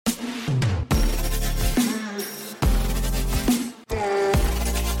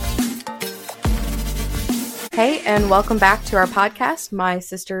Hey, and welcome back to our podcast, My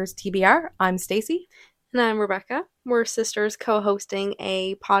Sisters TBR. I'm Stacy. And I'm Rebecca. We're sisters co-hosting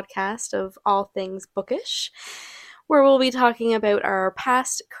a podcast of all things bookish, where we'll be talking about our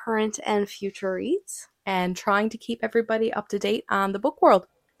past, current, and future reads. And trying to keep everybody up to date on the book world.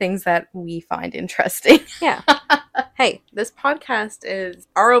 Things that we find interesting. Yeah. Hey, this podcast is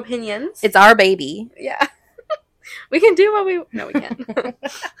our opinions. It's our baby. Yeah. We can do what we... No, we can't.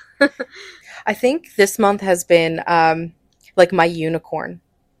 I think this month has been like my unicorn.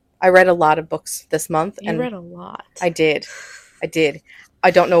 I read a lot of books this month. You read a lot. I did.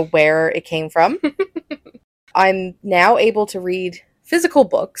 I don't know where it came from. I'm now able to read physical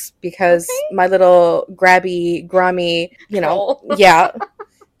books because my little grabby, grummy,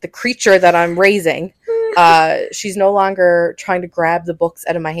 the creature that I'm raising, she's no longer trying to grab the books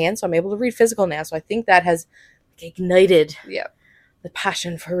out of my hand, so I'm able to read physical now. So I think that has ignited the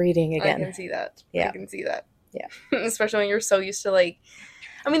passion for reading again. I can see that. Yeah. I can see that. Yeah. Especially when you're so used to, like...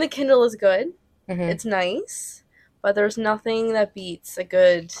 I mean, the Kindle is good. Mm-hmm. It's nice. But there's nothing that beats a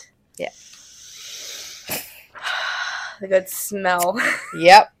good... Yeah. The good smell.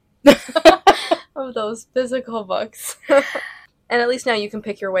 Yep. of those physical books. And at least now you can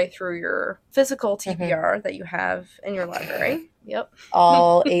pick your way through your physical TBR that you have in your library. Yep.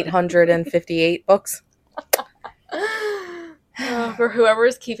 All 858 books. For whoever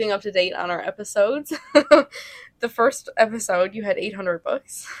is keeping up to date on our episodes, the first episode you had 800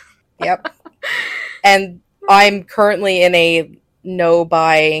 books. Yep. And I'm currently in a no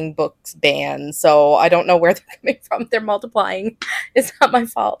buying books ban, so I don't know where they're coming from. They're multiplying. It's not my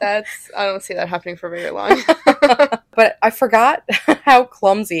fault. I don't see that happening for very long. But I forgot how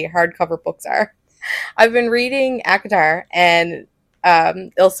clumsy hardcover books are. I've been reading ACOTAR, and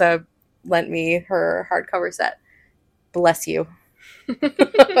Ilsa lent me her hardcover set. Bless you.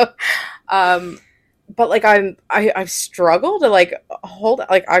 But like I've struggled to like hold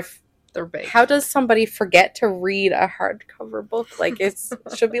like they're big. How does somebody forget to read a hardcover book? Like it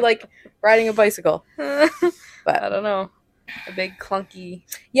should be like riding a bicycle. But I don't know. A big clunky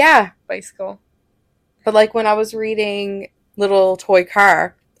bicycle. But like when I was reading Little Toy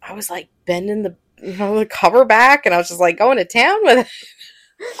Car, I was like bending the cover back, and I was just like going to town with it.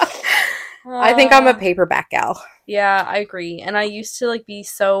 I think I'm a paperback gal. Yeah, I agree. And I used to like be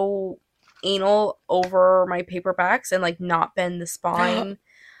so anal over my paperbacks and like not bend the spine.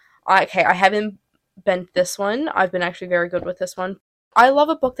 I haven't bent this one. I've been actually very good with this one. I love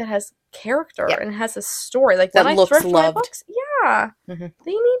a book that has character and has a story. Like that when looks I thrift loved. my books,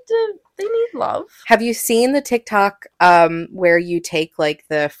 they need love. Have you seen the TikTok where you take like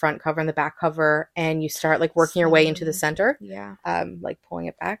the front cover and the back cover and you start like working your way into the center? Yeah. Like pulling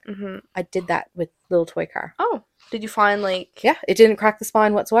it back. Mm-hmm. I did that with Little Toy Car. Oh, did you find like... Yeah, it didn't crack the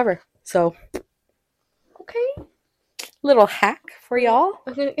spine whatsoever. So, okay. Little hack for y'all.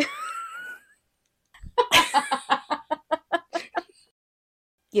 Okay.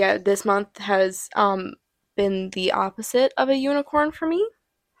 Yeah, this month has been the opposite of a unicorn for me.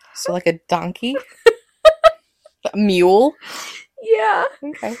 So like a donkey? A mule? Yeah.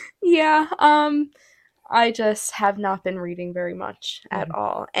 Okay. Yeah. I just have not been reading very much at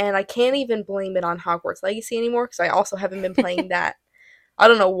all. And I can't even blame it on Hogwarts Legacy anymore because I also haven't been playing that. I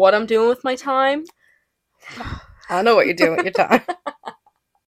don't know what I'm doing with my time. I don't know what you're doing with your time.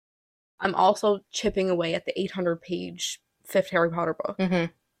 I'm also chipping away at the 800-page fifth Harry Potter book. Mm-hmm.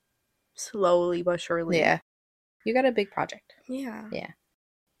 Slowly but surely. Yeah. You got a big project. Yeah. Yeah.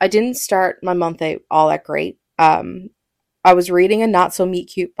 I didn't start my month out all that great. I was reading A Not So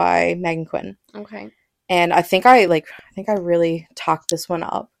Meet Cute by Megan Quinn. Okay. And I think I really talked this one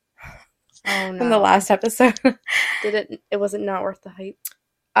up. Oh no. In the last episode. It wasn't not worth the hype?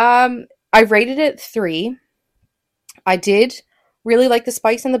 I rated it 3. I did really like the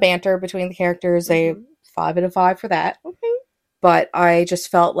spice and the banter between the characters. A 5 out of 5 for that. Okay. But I just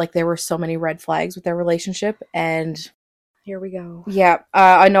felt like there were so many red flags with their relationship, and here we go. Yeah,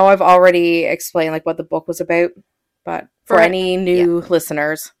 I know I've already explained like what the book was about, but for any new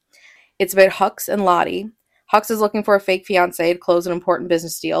listeners, it's about Hux and Lottie. Hux is looking for a fake fiancé to close an important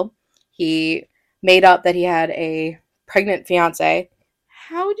business deal. He made up that he had a pregnant fiancé.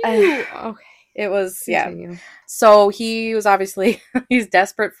 How do you... Okay. It was, Continue. So he was obviously, he's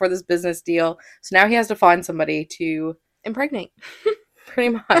desperate for this business deal. So now he has to find somebody to... impregnate.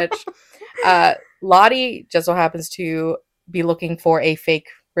 Pretty much. Lottie just so happens to be looking for a fake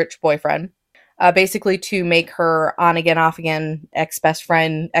rich boyfriend. Basically to make her on-again, off-again ex-best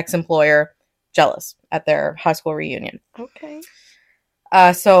friend, ex-employer jealous at their high school reunion. Okay.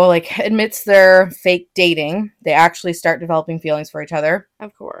 So, like, amidst their fake dating, they actually start developing feelings for each other.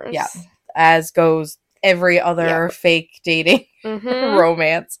 Of course. Yeah. As goes every other fake dating Mm-hmm.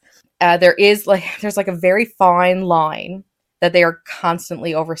 romance. There's like a very fine line that they are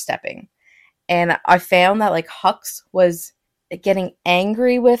constantly overstepping. And I found that like Hux was getting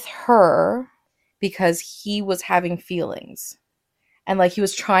angry with her because he was having feelings. And like he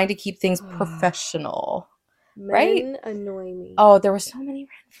was trying to keep things professional. Right? Men annoy me. Oh, there were so many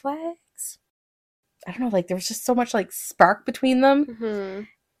red flags. I don't know, like there was just so much like spark between them. Mm-hmm.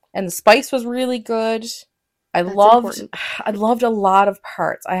 And the spice was really good. I loved a lot of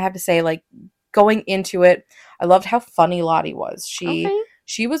parts. I have to say, like going into it, I loved how funny Lottie was.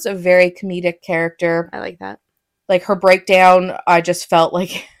 She was a very comedic character. I like that. Like her breakdown, I just felt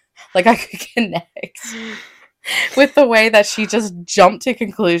like I could connect with the way that she just jumped to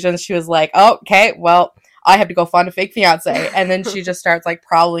conclusions. She was like, oh, okay, well, I have to go find a fake fiance. And then she just starts like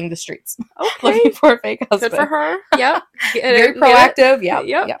prowling the streets looking for a fake husband. Good for her. Yep. Very proactive.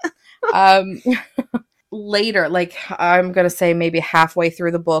 Yep. Later, like I'm going to say maybe halfway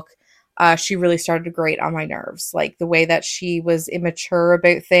through the book, she really started to grate on my nerves. Like the way that she was immature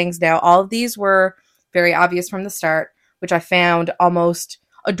about things. Now, all of these were very obvious from the start, which I found almost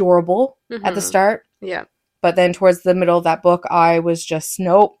adorable at the start. Yeah. But then towards the middle of that book, I was just,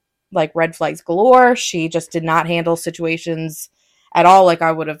 nope, like red flags galore. She just did not handle situations at all like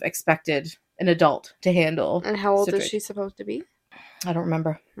I would have expected an adult to handle. And how old is she supposed to be? I don't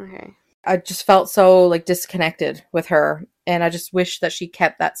remember. Okay. I just felt so like disconnected with her, and I just wish that she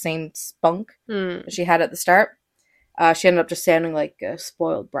kept that same spunk that she had at the start. She ended up just sounding like a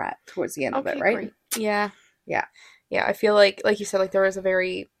spoiled brat towards the end of it, right? Great. Yeah. Yeah. Yeah, I feel like you said, like there's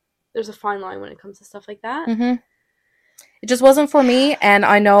a fine line when it comes to stuff like that. Mm-hmm. It just wasn't for me, and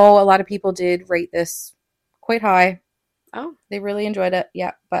I know a lot of people did rate this quite high. Oh. They really enjoyed it,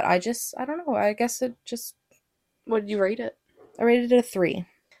 yeah. But I don't know, I guess it just... What did you rate it? I rated it a 3.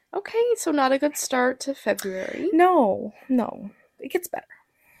 Okay, so not a good start to February. No. It gets better.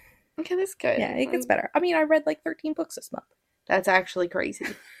 Okay, that's good. Yeah, it gets better. I mean, I read like 13 books this month. That's actually crazy.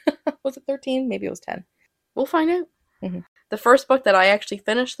 Was it 13? Maybe it was 10. We'll find out. Mm-hmm. The first book that I actually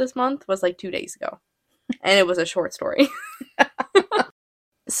finished this month was like 2 days ago. And it was a short story.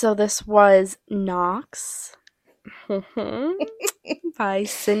 So this was Knox by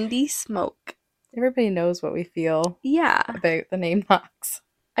Cindy Smoke. Everybody knows what we feel about the name Knox.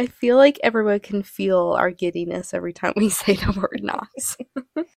 I feel like everyone can feel our giddiness every time we say the word Knox.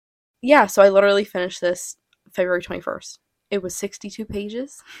 Yeah, so I literally finished this February 21st. It was 62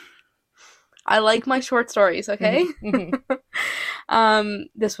 pages. I like my short stories, okay? Mm-hmm.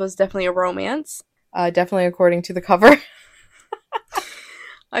 This was definitely a romance. Definitely according to the cover.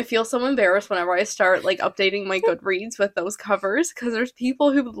 I feel so embarrassed whenever I start like updating my Goodreads with those covers, because there's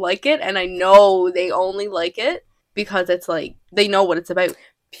people who like it, and I know they only like it because it's like they know what it's about.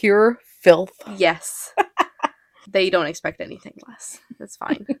 Pure filth. Yes. They don't expect anything less. That's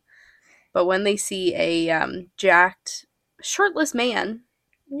fine. But when they see a jacked, shirtless man,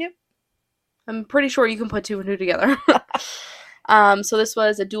 yep, I'm pretty sure you can put 2 and 2 together. So this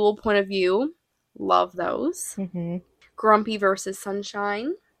was a dual point of view. Love those. Mm-hmm. Grumpy versus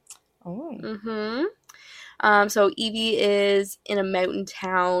Sunshine. Oh. Mm-hmm. So Evie is in a mountain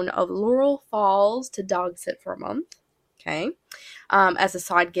town of Laurel Falls to dog sit for a month. Okay. As a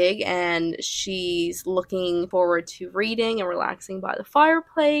side gig, and she's looking forward to reading and relaxing by the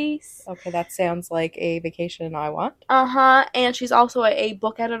fireplace. Okay, that sounds like a vacation I want. And she's also a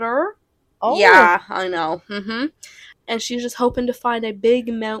book editor. Oh. Yeah, I know. Mm-hmm. And she's just hoping to find a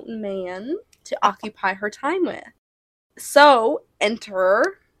big mountain man to occupy her time with. So,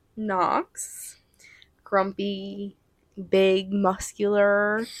 enter Knox. Grumpy, big,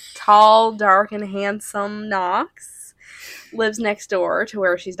 muscular, tall, dark, and handsome Knox. Lives next door to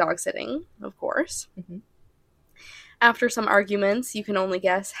where she's dog sitting, of course. Mm-hmm. After some arguments, you can only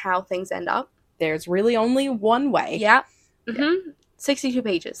guess how things end up. There's really only one way. Yeah. Mm-hmm. 62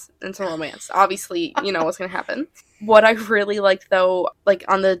 pages. It's a romance. Obviously, you know what's going to happen. What I really liked, though, like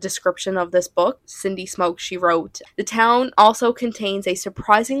on the description of this book, Cindy Smoke, she wrote, the town also contains a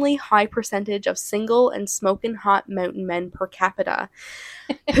surprisingly high percentage of single and smoking hot mountain men per capita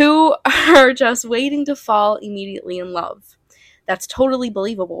who are just waiting to fall immediately in love. That's totally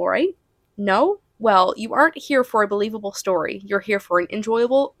believable, right? No? Well, you aren't here for a believable story. You're here for an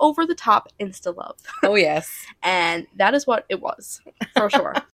enjoyable, over-the-top insta-love. Oh, yes. And that is what it was, for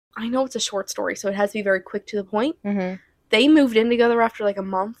sure. I know it's a short story, so it has to be very quick to the point. Mm-hmm. They moved in together after like a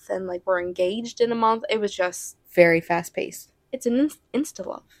month, and like were engaged in a month. It was just... very fast-paced. It's an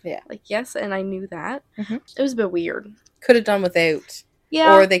insta-love. Yeah. Like, yes, and I knew that. Mm-hmm. It was a bit weird. Could have done without.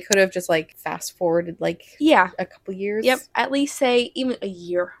 Yeah. Or they could have just, like, fast-forwarded, like, a couple years. Yep. At least say even a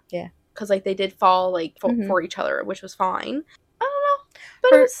year. Yeah. because like they did fall like Mhm. for each other, which was fine. I don't know,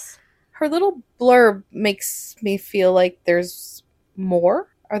 but Her- it was. Her little blurb makes me feel like there's more.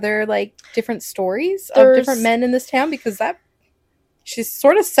 Are there like different stories of different There's- men in this town? Because that she's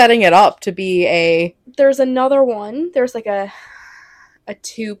sort of setting it up to be a There's another one. There's like a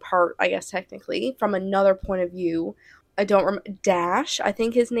 2-part, I guess technically, from another point of view. I don't remember. Dash, I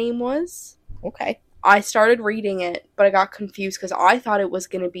think his name was. okay. I started reading it, but I got confused because I thought it was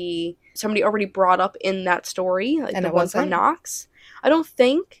going to be somebody already brought up in that story, like And the it one from wasn't? Knox. I don't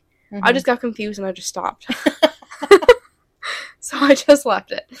think. Mhm. I just got confused and I just stopped. So I just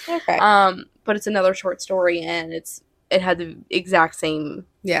left it. okay. But it's another short story and it had the exact same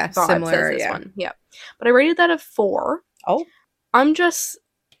Yeah, vibes similar. as this Yeah. one. Yeah. But I rated that a 4. Oh, I'm just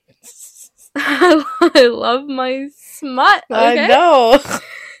I love my smut. Okay? I know.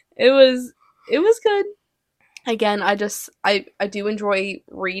 It was good. Again, I do enjoy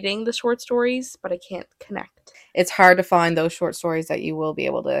reading the short stories, but I can't connect. It's hard to find those short stories that you will be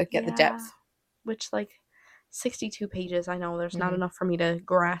able to get the Yeah. depth. Which, like, 62 pages, I know there's not Mhm. enough for me to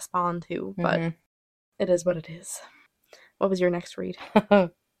grasp onto, but Mhm. it is what it is. What was your next read?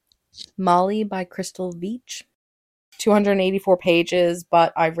 Molly by Crystal Veach. 284 pages,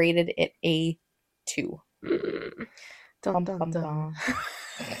 but I rated it a 2. Dun, Bum, dun, bum, dun. bum.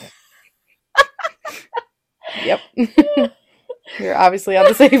 Yep. You're obviously on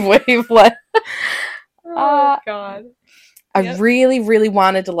the same wavelength. Oh, God. I Yep. really, really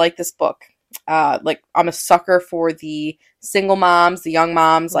wanted to like this book. Like I'm a sucker for the single moms, the young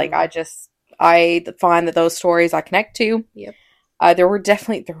moms. Like I find that those stories I connect to. Yep. There were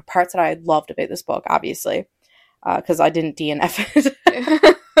parts that I loved about this book, obviously, because I didn't DNF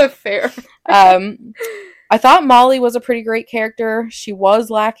it. Fair. I thought Molly was a pretty great character. She was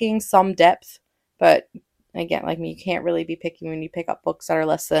lacking some depth, but again, like me, you can't really be picky when you pick up books that are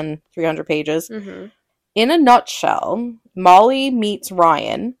less than 300 pages. Mm-hmm. In a nutshell, Molly meets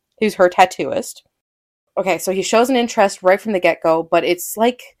Ryan, who's her tattooist. Okay, so he shows an interest right from the get-go, but it's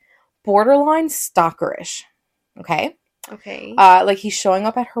like borderline stalkerish. Okay? Okay. Like he's showing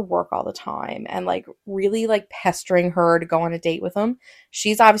up at her work all the time and like really like pestering her to go on a date with him.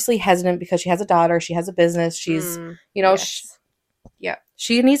 She's obviously hesitant because she has a daughter, she has a business, she's Yes.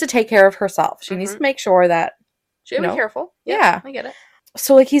 she needs to take care of herself. She needs Mhm. to make sure that She gotta you be know, careful. Yep, yeah. I get it.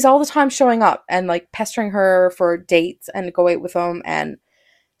 so like he's all the time showing up and like pestering her for dates and to go out with him, and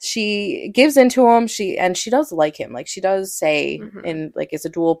she gives into him. She does like him. Like she does say Mhm. in like it's a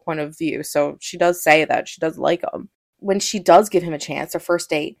dual point of view. So she does say that she does like him. When she does give him a chance, her first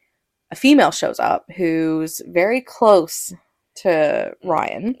date, a female shows up who's very close to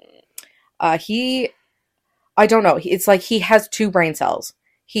Ryan. I don't know. It's like he has 2 brain cells.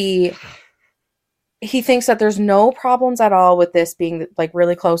 He thinks that there's no problems at all with this being like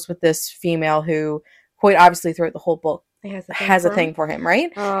really close with this female who quite obviously throughout the whole book has a thing for him,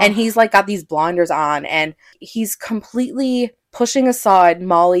 right? And he's like got these blinders on and he's completely pushing aside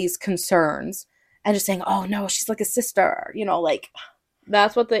Molly's concerns and just saying, oh no, she's like a sister, like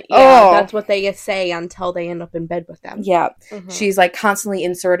that's what Oh. that's what they say until they end up in bed with them. yeah, Mhm. she's like constantly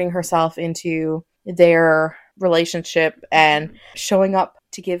inserting herself into their relationship and showing up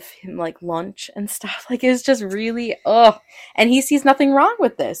to give him like lunch and stuff. Like it's just really and he sees nothing wrong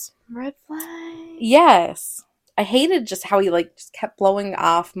with this. Red flag. Yes. I hated just how he like just kept blowing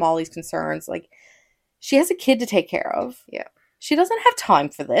off Molly's concerns. Like she has a kid to take care of. Yeah. She doesn't have time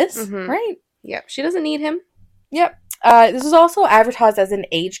for this, Mhm. right? Yep. She doesn't need him. Yep. This is also advertised as an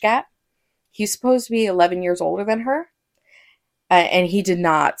age gap. He's supposed to be 11 years older than her. And he did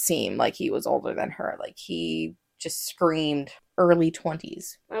not seem like he was older than her. Like he just screamed early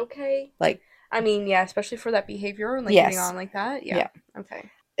 20s. Okay. Like, I mean, yeah, especially for that behavior and like Yes. getting on like that. Yeah. Okay.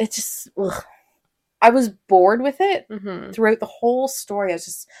 it just, ugh. I was bored with it Mm-hmm. throughout the whole story.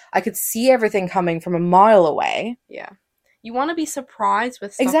 I could see everything coming from a mile away. Yeah. You want to be surprised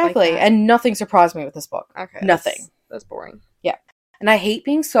with stuff Exactly. like that. And nothing surprised me with this book. Okay. nothing. That's boring. And I hate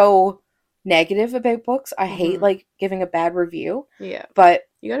being so negative about books. I hate Mhm. like giving a bad review. Yeah. But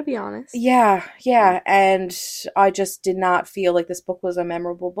You gotta be honest. yeah. And I just did not feel like this book was a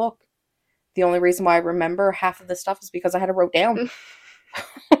memorable book. The only reason why I remember half of the stuff is because I had it wrote down.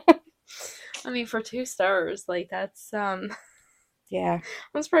 I mean, for 2 stars, like that's Yeah.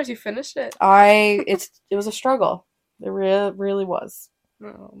 I'm surprised you finished it. It was a struggle. It really was.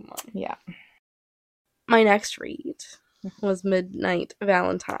 Oh my. Yeah. My next read was Midnight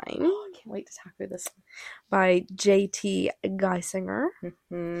Valentine Oh, I can't wait to talk about this. by J.T. Geisinger.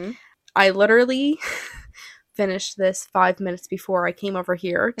 Mm-hmm. I literally finished this 5 minutes before I came over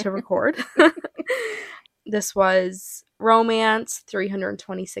here to record. This was romance,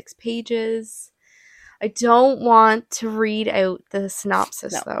 326 pages. I don't want to read out the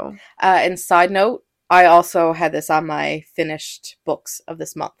synopsis, though. And side note, I also had this on my finished books of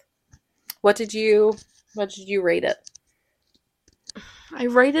this month. What did you rate it? I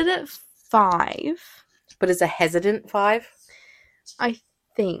rated it 5. But it's a hesitant 5? I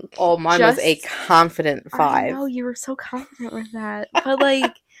think. Oh, mine was a confident 5. I know, you were so confident with that. But,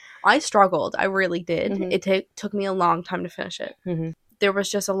 like, I struggled. I really did. Mm-hmm. It took me a long time to finish it. Mm-hmm. There was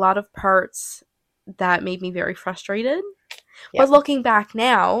just a lot of parts that made me very frustrated. Yeah. But looking back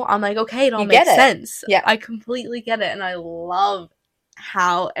now, I'm like, okay, it all makes sense. Yeah. I completely get it, and I love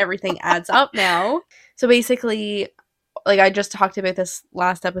how everything adds up now. So basically, like, I just talked about this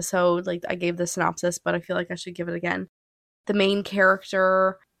last episode, like, I gave the synopsis, but I feel like I should give it again. The main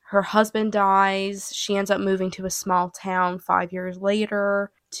character, her husband dies, she ends up moving to a small town 5 years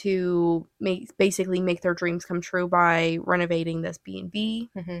later to basically make their dreams come true by renovating this B&B.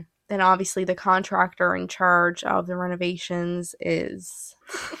 Mm-hmm. Then obviously the contractor in charge of the renovations is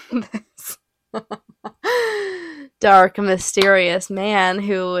this dark, mysterious man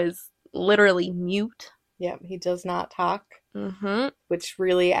who is literally mute. Yeah, he does not talk. Mm-hmm. Which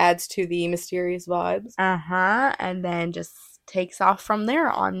really adds to the mysterious vibes. And then just takes off from there.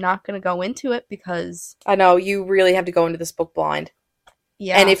 I'm not going to go into it because... I know, you really have to go into this book blind.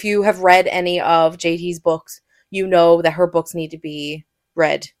 Yeah. And if you have read any of JT's books, you know that her books need to be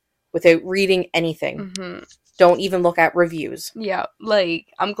read without reading anything. Mm-hmm. Don't even look at reviews. Yeah, like,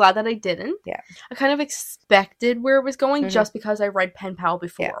 I'm glad that I didn't. Yeah. I kind of expected where it was going Mm-hmm. just because I read Pen Pal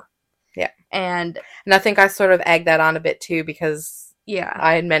before. Yeah. And I think I sort of egged that on a bit too because yeah,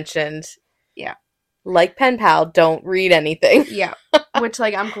 I had mentioned, yeah, like Pen Pal, don't read anything. Yeah. Which,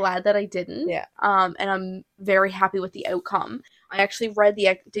 like, I'm glad that I didn't. Yeah. And I'm very happy with the outcome. I actually read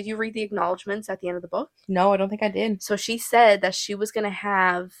did you read the acknowledgements at the end of the book? No, I don't think I did. So she said that she was going to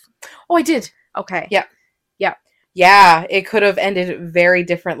have... Oh, I did. Okay. Yeah. Yeah. Yeah, it could have ended very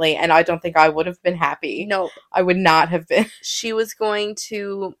differently, and I don't think I would have been happy. No. I would not have been. She was going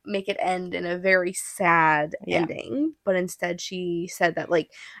to make it end in a very sad ending, but instead she said that,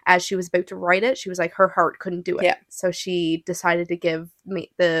 like, as she was about to write it, she was like, her heart couldn't do it. Yeah. So she decided to give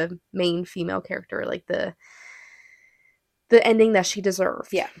the main female character, like, the ending that she deserved.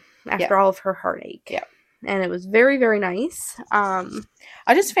 Yeah. After all of her heartache. Yeah. And it was very, very nice. I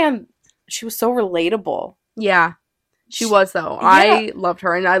just found she was so relatable. Yeah. She was, though. Yeah. I loved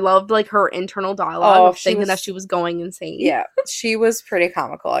her, and I loved, like, her internal dialogue of thinking that she was going insane. Yeah, she was pretty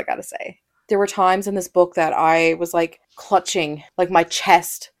comical, I gotta say. There were times in this book that I was, like, clutching, like, my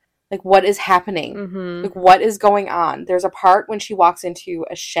chest. Like, what is happening? Mm-hmm. Like, what is going on? There's a part when she walks into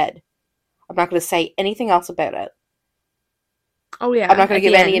a shed. I'm not going to say anything else about it. Oh, yeah. I'm not going to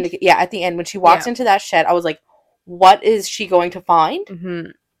give any indication. Yeah, at the end, when she walks into that shed, I was like, what is she going to find?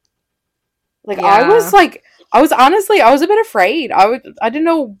 Mm-hmm. Like, I was a bit afraid. I didn't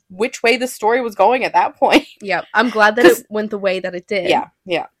know which way the story was going at that point. Yeah, I'm glad that it went the way that it did.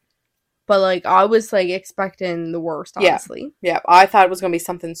 Yeah. But, like, I was, like, expecting the worst, honestly. Yeah, I thought it was going to be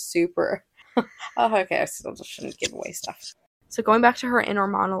something super... Oh, okay, I still just shouldn't give away stuff. So going back to her inner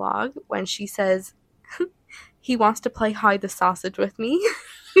monologue, when she says, he wants to play hide the sausage with me.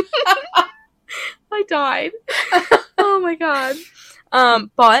 I died. Oh, my God.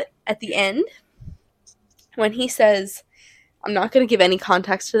 But at the end, when he says, I'm not going to give any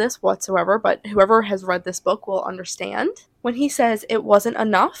context to this whatsoever, but whoever has read this book will understand. When he says it wasn't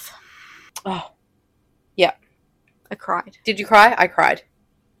enough. Oh, yeah. I cried. Did you cry? I cried.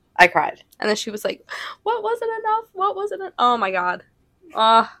 And then she was like, what wasn't enough? What wasn't it? Oh my God.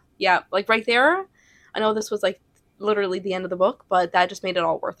 Yeah, like right there. I know this was like literally the end of the book, but that just made it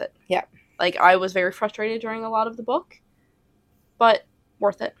all worth it. Yeah. Like, I was very frustrated during a lot of the book, but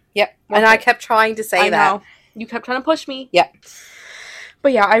worth it. Yep. And I kept trying to say that. Know. You kept trying to push me. Yeah.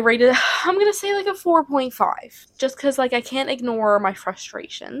 But yeah, I rated, I'm going to say like a 4.5. Just because, like, I can't ignore my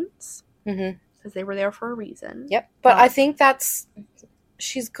frustrations. Mm-hmm. Because they were there for a reason. Yep. But I think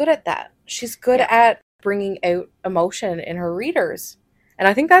she's good at that. She's good at bringing out emotion in her readers. And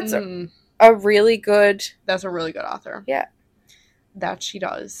I think that's a really good... That's a really good author. Yeah. That she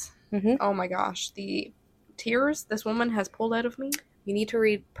does. Mm-hmm. Oh my gosh. The tears this woman has pulled out of me. You need to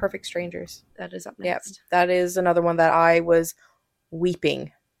read Perfect Strangers. That is up next. Yeah, that is another one that I was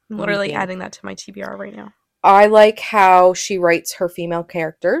weeping. I'm literally adding that to my TBR right now. I like how she writes her female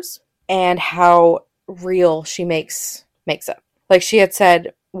characters and how real she makes it. Like she had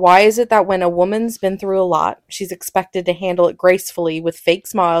said, why is it that when a woman's been through a lot, she's expected to handle it gracefully with fake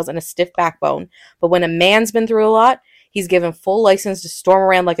smiles and a stiff backbone, but when a man's been through a lot, he's given full license to storm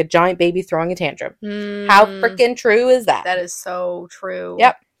around like a giant baby throwing a tantrum. How freaking true is that? That is so true.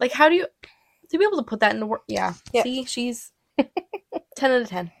 Yep. Like, how do you be able to put that in the word? Yeah. Yep. See, she's 10 out of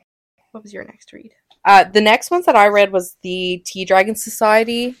 10. What was your next read? The next ones that I read was the Tea Dragon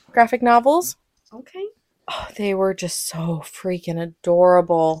Society graphic novels. Okay. Oh, they were just so freaking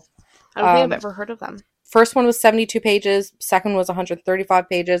adorable. I don't think I've ever heard of them. First one was 72 pages, second was 135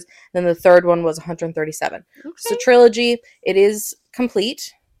 pages, then the third one was 137. Okay. So trilogy, it is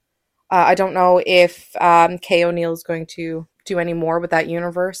complete. I don't know if Kay O'Neill is going to do any more with that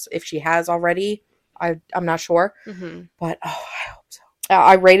universe, if she has already. I'm not sure. Mm-hmm. But, I hope so.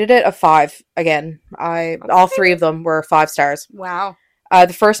 I rated it a 5 again. All 3 of them were 5 stars. Wow.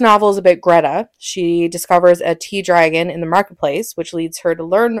 The first novel is about Greta. She discovers a tea dragon in the marketplace, which leads her to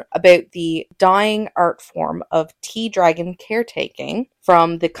learn about the dying art form of tea dragon caretaking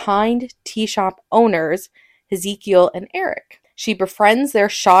from the kind tea shop owners, Ezekiel and Eric. She befriends their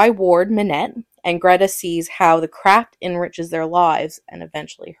shy ward, Minette, and Greta sees how the craft enriches their lives and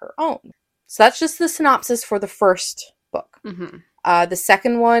eventually her own. So that's just the synopsis for the first book. Mm-hmm. The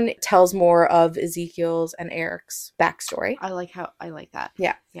second one tells more of Ezekiel's and Eric's backstory. I like that.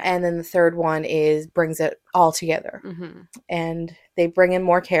 Yeah. And then the third one brings it all together. Mm-hmm. And they bring in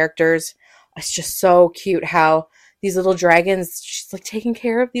more characters. It's just so cute how these little dragons, she's like taking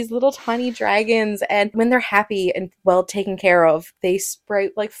care of these little tiny dragons. And when they're happy and well taken care of, they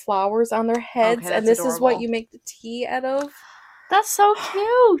sprout like flowers on their heads. Okay, and this is what you make the tea out of. That's so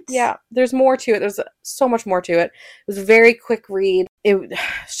cute. Yeah, there's more to it. There's so much more to it. It was a very quick read. It was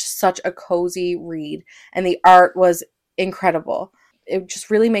just such a cozy read. And the art was incredible. It just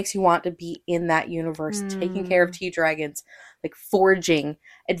really makes you want to be in that universe, taking care of tea dragons, like foraging,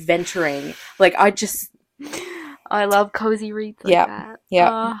 adventuring. Like, I love cozy reads like that.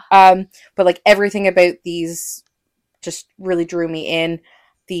 Yeah. But like everything about these just really drew me in.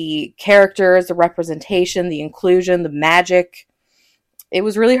 The characters, the representation, the inclusion, the magic. It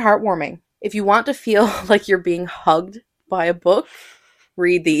was really heartwarming. If you want to feel like you're being hugged by a book,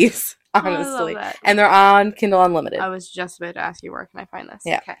 read these, honestly. And they're on Kindle Unlimited. I was just about to ask you, where can I find this?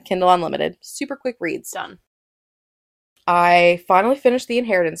 Yeah, okay. Kindle Unlimited. Super quick reads. Done. I finally finished The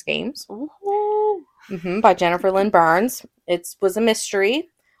Inheritance Games. Ooh. By Jennifer Lynn Barnes. It was a mystery.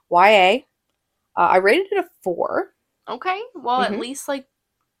 YA. I rated it a 4. Okay. Well, at least, like,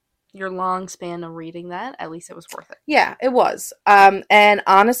 your long span of reading that, at least it was worth it. Yeah, it was. And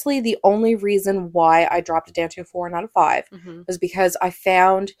honestly, the only reason why I dropped it down to a 4 and not a 5 was because I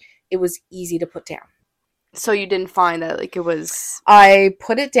found it was easy to put down. So you didn't find that, like, it was... I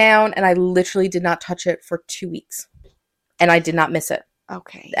put it down and I literally did not touch it for 2 weeks. And I did not miss it.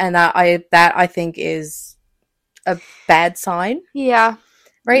 Okay. And that I think is a bad sign. Yeah.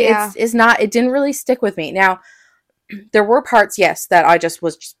 Right? Yeah. It didn't really stick with me. Now, there were parts, yes, that I just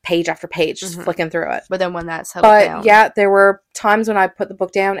was page after page, just flicking through it. But then when that settled down. Yeah, there were times when I put the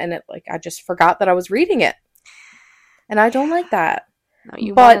book down and I just forgot that I was reading it. And I don't like that.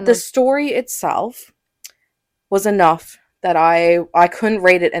 No, but the story itself was enough that I couldn't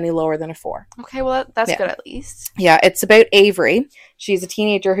rate it any lower than a 4. Okay, well, that's good at least. Yeah, it's about Avery. She's a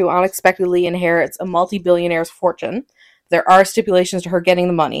teenager who unexpectedly inherits a multi-billionaire's fortune. There are stipulations to her getting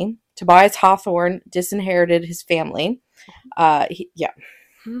the money. Tobias Hawthorne disinherited his family. He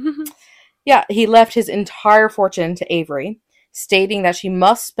left his entire fortune to Avery, stating that she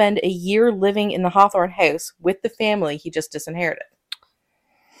must spend a year living in the Hawthorne house with the family he just disinherited.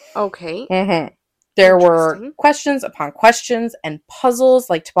 Okay. Mm-hmm. There were questions upon questions and puzzles.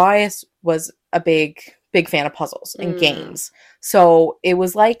 Like, Tobias was a big fan of puzzles and games. So it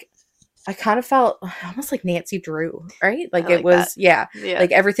was like, I kind of felt almost like Nancy Drew, right? Like it was,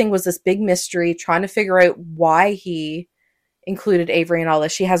 like everything was this big mystery, trying to figure out why he included Avery in all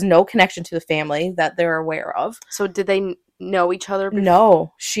this. She has no connection to the family that they're aware of. So did they know each other before?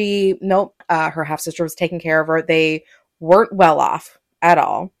 No. Her half-sister was taking care of her. They weren't well off at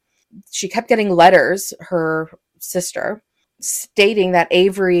all. She kept getting letters, her sister, stating that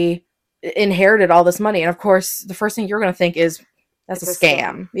Avery inherited all this money. And of course, the first thing you're going to think is, that's a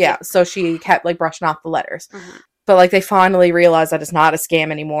scam. Yeah. So she kept like brushing off the letters. Mm-hmm. But like they finally realized that it's not a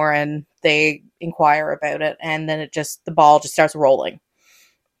scam anymore and they inquire about it. And then the ball just starts rolling.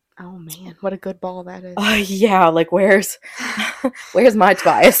 Oh man, what a good ball that is. Yeah. Like where's my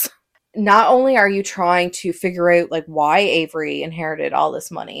Tobias? Not only are you trying to figure out like why Avery inherited all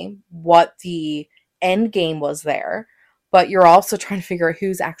this money, what the end game was there, but you're also trying to figure out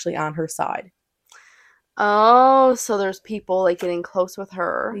who's actually on her side. Oh, so there's people like getting close with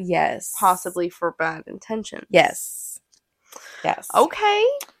her. Yes. Possibly for bad intentions. Yes. Okay.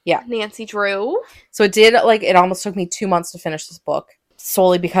 Yeah. Nancy Drew. So it almost took me 2 months to finish this book,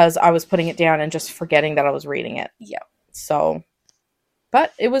 solely because I was putting it down and just forgetting that I was reading it. Yeah. So,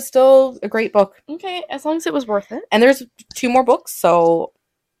 but it was still a great book. Okay, as long as it was worth it. And there's 2 more books, so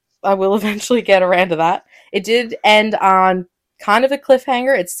I will eventually get around to that. It did end on kind of a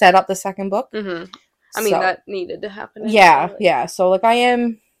cliffhanger. It set up the second book. Mm-hmm. I mean, that needed to happen. Yeah. So, I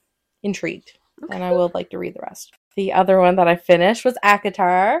am intrigued, and I would like to read the rest. The other one that I finished was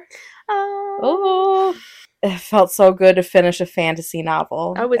ACOTAR. Oh, it felt so good to finish a fantasy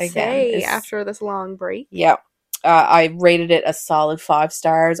novel. I would say after this long break. Yeah. I rated it a solid 5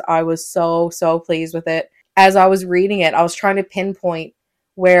 stars. I was so pleased with it. As I was reading it, I was trying to pinpoint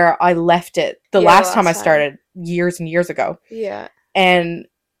where I left it the last time I started, years and years ago. Yeah. And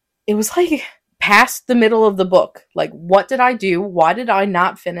it was past the middle of the book. What did I do? Why did I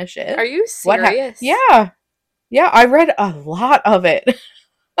not finish it? Are you serious? Yeah. Yeah, I read a lot of it.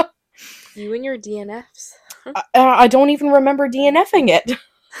 You and your DNFs. I don't even remember DNFing it.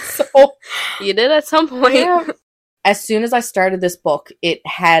 So you did at some point. Yeah. As soon as I started this book, it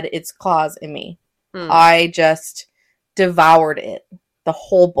had its claws in me. I just devoured it, the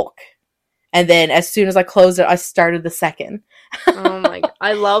whole book. And then as soon as I closed it, I started the second. Oh my god.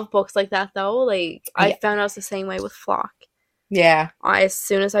 I love books like that though. I found out the same way with Flock. Yeah. As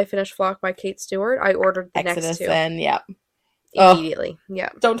soon as I finished Flock by Kate Stewart, I ordered the Exodus next 2. And yeah. Immediately. Oh, yeah.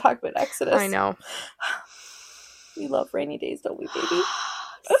 Don't talk about Exodus. I know. We love rainy days, don't we, baby?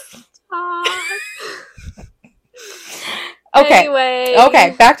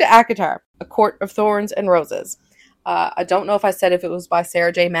 Okay, back to ACOTAR, A Court of Thorns and Roses. I don't know if I said if it was by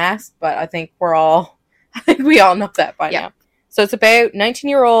Sarah J. Maas, but I think we all know that by now. So it's about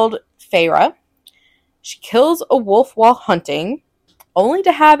 19-year-old Feyre. She kills a wolf while hunting, only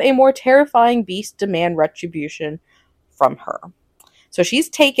to have a more terrifying beast demand retribution from her. So she's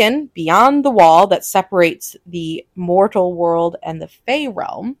taken beyond the wall that separates the mortal world and the Fey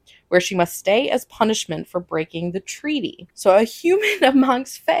realm, where she must stay as punishment for breaking the treaty. So a human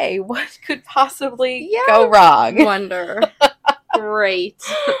amongst Fey, what could possibly go wrong? Wonder. Great.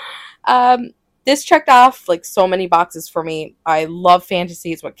 This checked off so many boxes for me. I love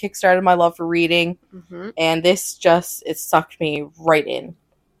fantasy. It's what kickstarted my love for reading. Mm-hmm. And this it sucked me right in.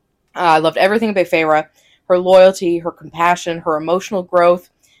 I loved everything about Feyre. Her loyalty, her compassion, her emotional growth.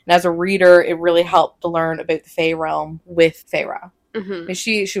 And as a reader, it really helped to learn about the Fey realm with Feyre. Mm-hmm. I mean,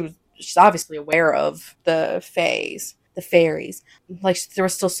 she's obviously aware of the Fays, the fairies. There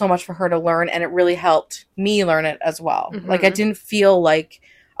was still so much for her to learn, and it really helped me learn it as well. Mm-hmm. I didn't feel like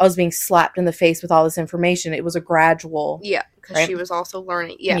I was being slapped in the face with all this information. It was a gradual... Yeah, because she was also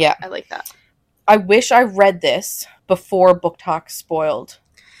learning. Yeah, I like that. I wish I read this before Book Talk spoiled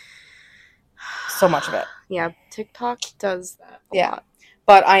so much of it. Yeah, TikTok does that a lot.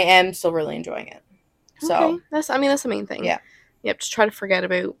 But I am still really enjoying it. So okay. That's the main thing. Yeah. Yep, just try to forget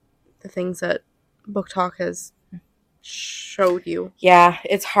about the things that Book Talk has showed you. Yeah,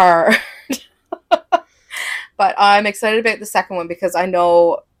 it's hard. But I'm excited about the second one because I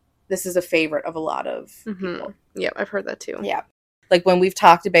know this is a favorite of a lot of people. Yep, I've heard that too. Yeah. When we've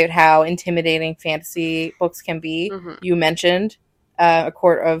talked about how intimidating fantasy books can be, you mentioned A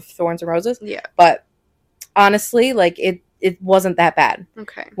Court of Thorns and Roses. Yeah. But honestly, it wasn't that bad.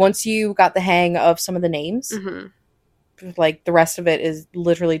 Okay. Once you got the hang of some of the names, the rest of it is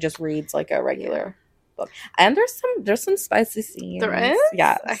literally just reads like a regular book. And there's some spicy scenes. There is?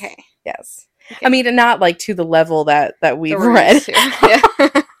 Yes. Okay. Yes. Okay. I mean, not to the level that we've read. Yeah.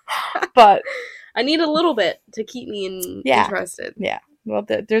 But I need a little bit to keep me interested. Yeah. Well,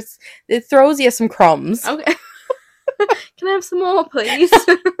 it throws you some crumbs. Okay. Can I have some more, please?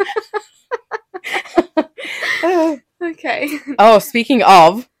 Okay. Oh, speaking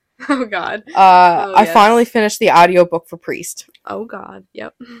of. Oh, God. I finally finished the audiobook for Priest. Oh, God.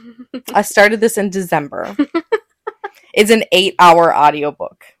 Yep. I started this in December. It's an 8-hour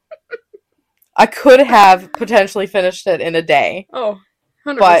audiobook. I could have potentially finished it in a day. Oh,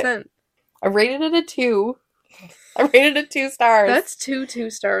 100%. But I rated it a 2. I rated it 2 stars. That's 2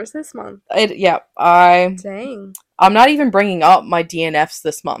 stars this month. Dang. I'm not even bringing up my DNFs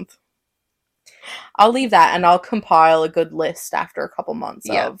this month. I'll leave that and I'll compile a good list after a couple months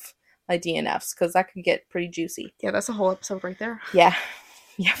of my DNFs because that could get pretty juicy. Yeah, that's a whole episode right there. Yeah.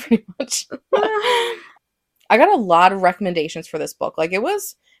 Yeah, pretty much. I got a lot of recommendations for this book. It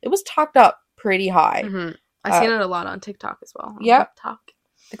was talked up pretty high. Mm-hmm. I've seen it a lot on TikTok as well. Yeah.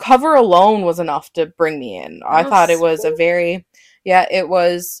 The cover alone was enough to bring me in. I thought it was a very, it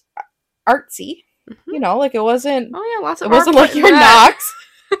was artsy. Mm-hmm. It wasn't. Oh yeah, lots of. It wasn't like your Knox.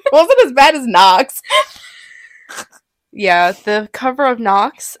 It wasn't as bad as Knox. Yeah, the cover of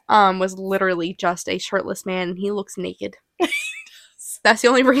Knox was literally just a shirtless man, and he looks naked. That's the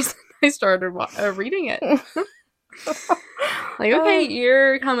only reason I started reading it. Like, okay,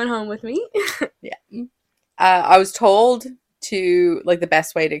 you're coming home with me. Yeah. I was told to, like, the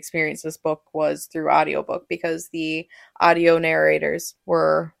best way to experience this book was through audiobook because the audio narrators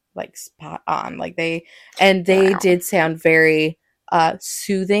were, like, spot on. Like, they did sound very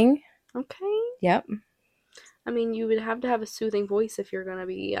soothing. Okay. Yep. I mean, you would have to have a soothing voice if you're going to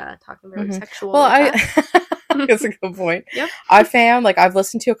be talking very sexual. Well, that's a good point. Yep. I found, like, I've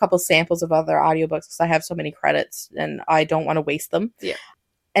listened to a couple samples of other audiobooks because I have so many credits and I don't want to waste them. Yeah.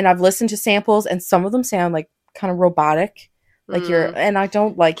 And I've listened to samples and some of them sound, like, kind of robotic. Like, and I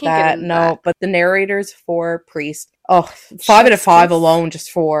don't like that. No, that. But the narrators for Priest, 5 out of 5 alone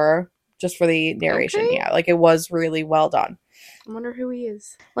just for the narration. Okay. Yeah, like, it was really well done. I wonder who he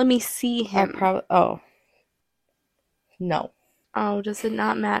is. Let me see him. No. Oh, does it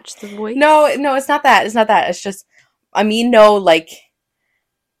not match the voice? No, it's not that. It's just, I mean, no, like,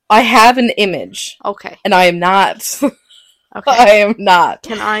 I have an image. Okay. And I am not. Okay. I am not.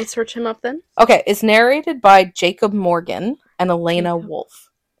 Can I search him up then? Okay, it's narrated by Jacob Morgan and Elena Wolf.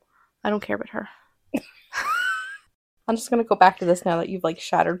 I don't care about her. I'm just going to go back to this now that you've, like,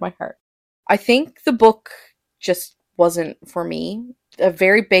 shattered my heart. I think the book just wasn't for me. A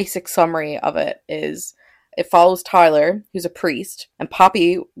very basic summary of it is it follows Tyler, who's a priest, and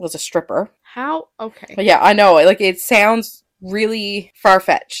Poppy was a stripper. How? Okay. But yeah, I know. Like, it sounds really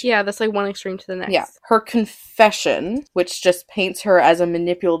far-fetched. Yeah, that's like one extreme to the next. Yeah. Her confession, which just paints her as a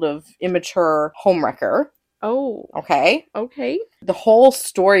manipulative, immature homewrecker. Oh. Okay. Okay. The whole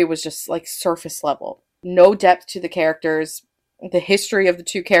story was just, like, surface level. No depth to the characters. The history of the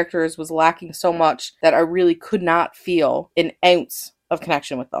two characters was lacking so much that I really could not feel an ounce of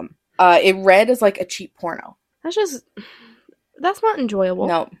connection with them. It read as, like, a cheap porno. That's not enjoyable.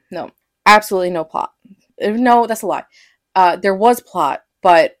 No. Absolutely no plot. No, that's a lie. There was plot,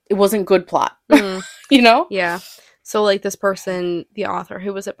 but it wasn't good plot. You know? Yeah. So, like, this person, the author,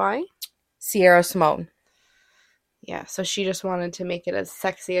 who was it by? Sierra Simone. Yeah, so she just wanted to make it as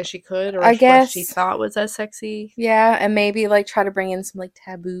sexy as she could, or I guess what she thought was as sexy. Yeah, and maybe, like, try to bring in some, like,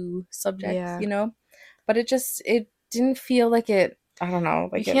 taboo subjects, you know? But it didn't feel like it, I don't know.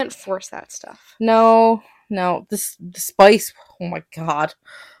 Like, you can't force that stuff. No. The spice, oh my god.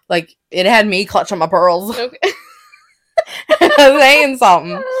 Like, it had me clutching my pearls. Okay. Saying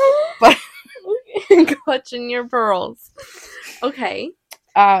something. But clutching your pearls. Okay.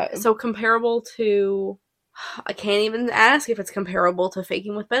 So comparable to... I can't even ask if it's comparable to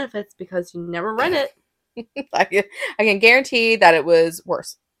Faking with Benefits because you never read it. I can guarantee that it was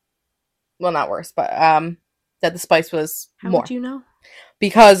worse. Well, not worse, but that the spice was more. How would you know?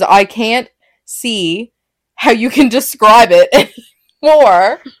 Because I can't see how you can describe it any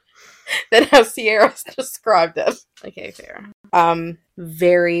more than how Sierra's described it. Okay, fair.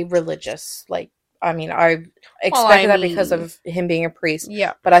 Very religious. Like, I mean, I expected that because of him being a priest.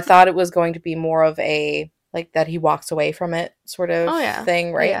 Yeah. But I thought it was going to be more of a, like, that he walks away from it sort of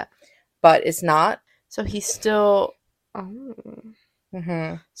thing, right? Yeah. But it's not. So he's still... Oh.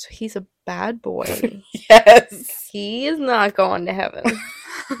 Mm-hmm. So he's a bad boy. Yes. He is not going to heaven.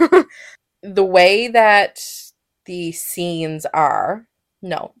 The way that the scenes are,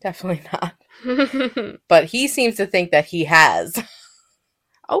 no, definitely not. But he seems to think that he has.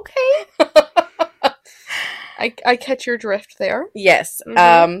 Okay. I catch your drift there. Yes.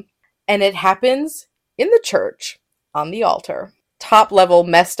 Mm-hmm. And it happens in the church on the altar. Top level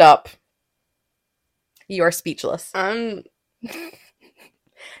messed up. You are speechless.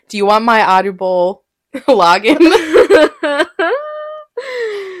 Do you want my Audible login?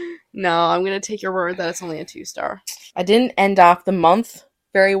 No, I'm going to take your word that it's only a 2-star. I didn't end off the month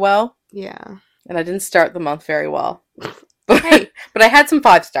very well. Yeah. And I didn't start the month very well. But I had some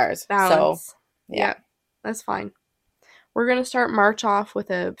 5 stars. Balance. So, yeah. That's fine. We're going to start March off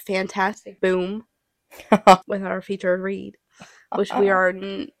with a fantastic boom with our featured read, which we are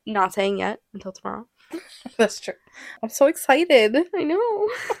not saying yet until tomorrow. That's true. I'm so excited. I know.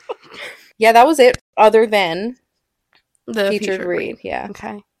 Yeah, that was it. Other than the featured read. Yeah.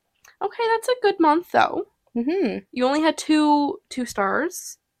 Okay, that's a good month, though. Mm-hmm. You only had two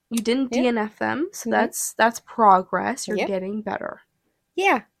stars. You didn't DNF them, so that's progress. You're getting better.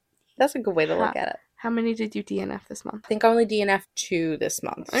 Yeah. That's a good way to look at it. How many did you DNF this month? I think I only DNF 2 this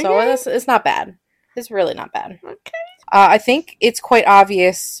month. Okay. So it's not bad. It's really not bad. Okay. I think it's quite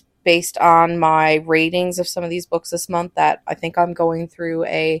obvious based on my ratings of some of these books this month that I think I'm going through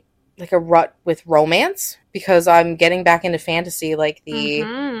a like a rut with romance because I'm getting back into fantasy, like the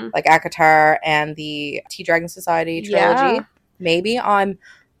like ACOTAR and the Tea Dragon Society trilogy. Yeah. Maybe I'm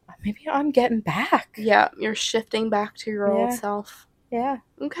getting back. Yeah, you're shifting back to your old self. Yeah.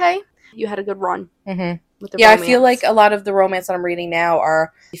 Okay. You had a good run with the romance. I feel like a lot of the romance that I'm reading now I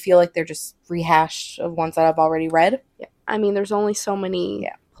feel like they're just rehash of ones that I've already read. Yeah. I mean, there's only so many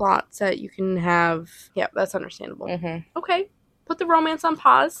plots that you can have. Yeah, that's understandable. Okay. Put the romance on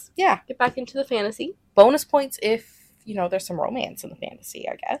pause. Yeah. Get back into the fantasy. Bonus points if, there's some romance in the fantasy,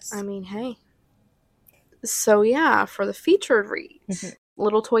 I guess. I mean, hey. So, yeah, for the featured reads,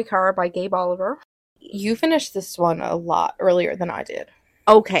 Little Toy Car by Gabe Oliver. You finished this one a lot earlier than I did.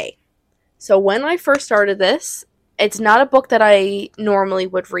 Okay. So, when I first started this, it's not a book that I normally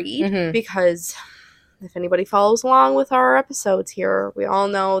would read because if anybody follows along with our episodes here, we all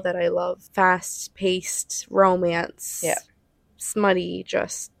know that I love fast-paced romance. Yeah. Smutty,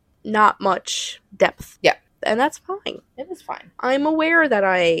 just not much depth. Yeah. And that's fine. It is fine. I'm aware that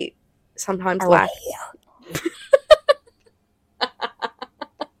I sometimes lack.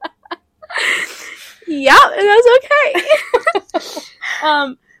 Yeah, and that's okay.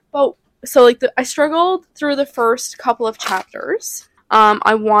 But so like I struggled through the first couple of chapters.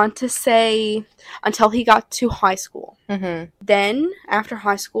 I want to say until he got to high school. Then after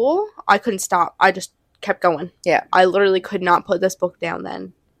high school, I couldn't stop. I just kept going. Yeah. I literally could not put this book down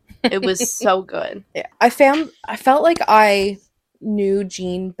then. It was so good. Yeah. I felt like I knew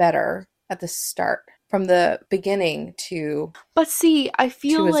Jean better at the start, from the beginning to But see, I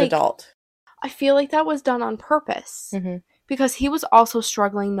feel to like his adult. I feel like that was done on purpose. Because he was also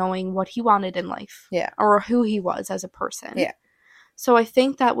struggling knowing what he wanted in life. Yeah. Or who he was as a person. Yeah. So I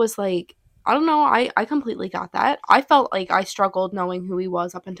think that was like, I don't know, I completely got that. I felt like I struggled knowing who he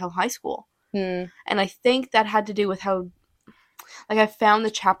was up until high school. And I think that had to do with how, like, I found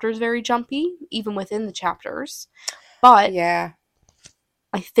the chapters very jumpy, even within the chapters. But yeah,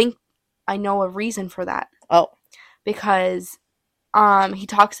 I think I know a reason for that. Oh. Because he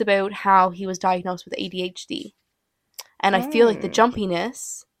talks about how he was diagnosed with ADHD. And I feel like the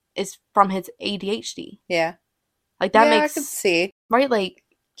jumpiness is from his ADHD. Yeah. Like, that makes... I could see. Right, like...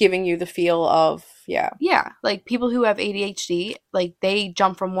 Giving you the feel of, Yeah, like, people who have ADHD, like, they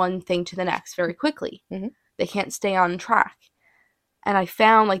jump from one thing to the next very quickly. They can't stay on track. And I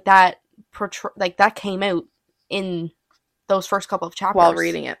found, like, that came out in those first couple of chapters. While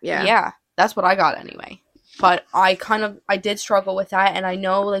reading it, yeah. Yeah, that's what I got anyway. But I did struggle with that, and I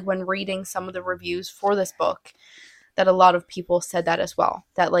know, like, when reading some of the reviews for this book, that a lot of people said that as well.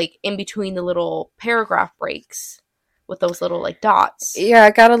 That, like, in between the little paragraph breaks... with those little, like, dots. Yeah,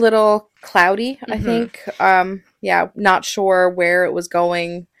 it got a little cloudy, I think. Yeah, not sure where it was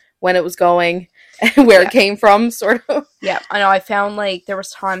going, when it was going, and where it came from, sort of. Yeah, I know. I found, like, there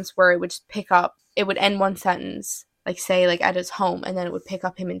was times where it would just pick up, it would end one sentence, like, say, like, at his home, and then it would pick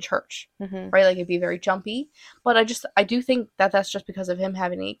up him in church, right? Like, it'd be very jumpy. But I do think that that's just because of him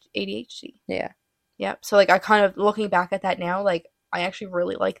having ADHD. Yeah. Yeah, so, like, I kind of, looking back at that now, like, I actually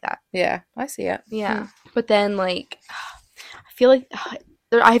really like that. Yeah, I see it. Yeah. But then, like, I feel like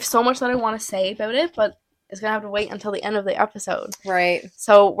I have so much that I want to say about it, but it's going to have to wait until the end of the episode. Right.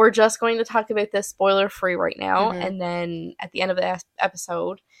 So we're just going to talk about this spoiler-free right now, and then at the end of the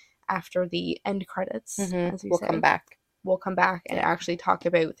episode, after the end credits, as we say, come back. We'll come back and actually talk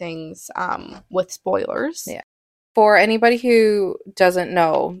about things with spoilers. Yeah. For anybody who doesn't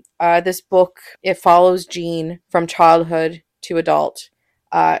know, this book, it follows Jean from childhood to adult,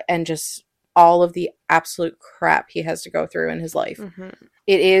 and just all of the absolute crap he has to go through in his life.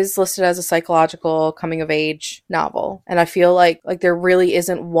 It is listed as a psychological coming-of-age novel, and I feel like there really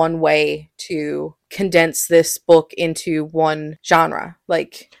isn't one way to condense this book into one genre.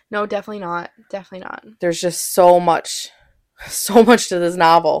 Like, no, definitely not. Definitely not. There's just so much to this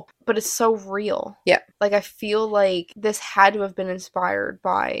novel. But it's so real. Yeah. Like, I feel like this had to have been inspired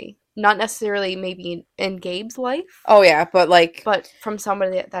by... not necessarily maybe in Gabe's life. Oh, yeah, but from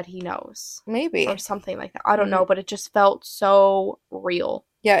somebody that he knows. Maybe. Or something like that. I don't know, but it just felt so real.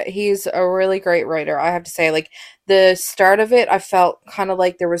 Yeah, he's a really great writer, I have to say. Like, the start of it, I felt kind of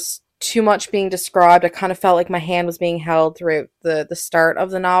like there was too much being described. I kind of felt like my hand was being held throughout the start of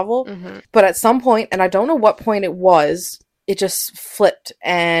the novel. But at some point, and I don't know what point it was, it just flipped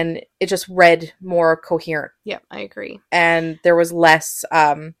and it just read more coherent. Yeah, I agree. And there was less...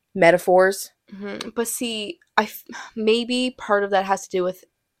 metaphors. But see, maybe part of that has to do with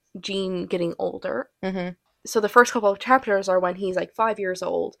Jean getting older. So the first couple of chapters are when he's like 5 years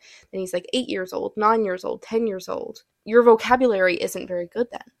old, then he's like 8 years old, 9 years old, 10 years old. Your vocabulary isn't very good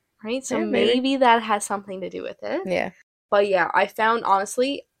then, right? So maybe that has something to do with it. Yeah. But yeah, I found,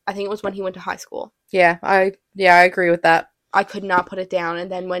 honestly, I think it was when he went to high school. Yeah, I agree with that. I could not put it down. And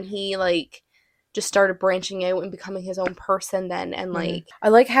then when he, like, just started branching out and becoming his own person then, and, like... I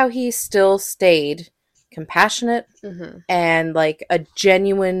like how he still stayed compassionate and, like, a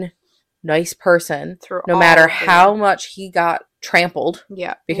genuine, nice person, through no all matter of the- how much he got trampled.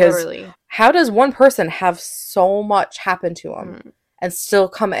 Yeah, Because literally. how does one person have so much happen to him and still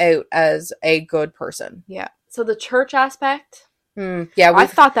come out as a good person? Yeah. So the church aspect, yeah, I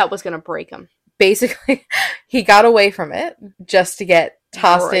thought that was going to break him. Basically, he got away from it just to get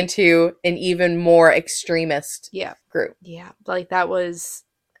tossed Right. into an even more extremist group. Yeah, like that was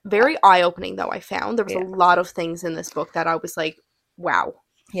very eye-opening, though, I found. There was a lot of things in this book that I was like, wow.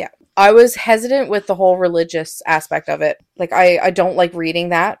 Yeah. I was hesitant with the whole religious aspect of it. Like, I don't like reading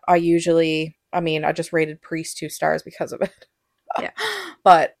that. I just rated Priest 2 stars because of it. Yeah.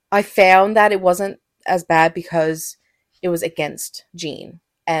 But I found that it wasn't as bad because it was against Jean.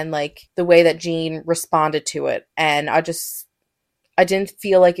 And, like, the way that Jean responded to it. And I didn't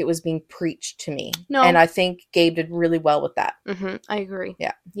feel like it was being preached to me. No. And I think Gabe did really well with that. I agree.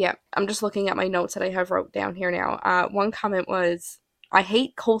 Yeah. Yeah. I'm just looking at my notes that I have wrote down here now. One comment was, I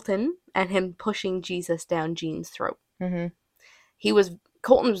hate Colton and him pushing Jesus down Jean's throat. Colton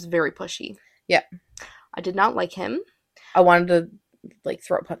was very pushy. Yeah. I did not like him. I wanted to, like,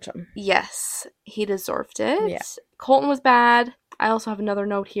 throat punch him. Yes. He deserved it. Yeah. Colton was bad. I also have another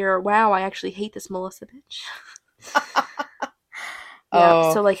note here. Wow, I actually hate this Melissa bitch.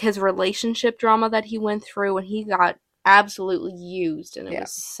 Yeah, so, like, his relationship drama that he went through, and he got absolutely used, and it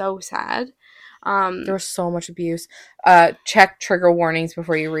was so sad. There was so much abuse. Check trigger warnings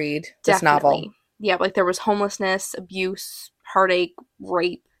before you read this novel. Yeah, like, there was homelessness, abuse, heartache,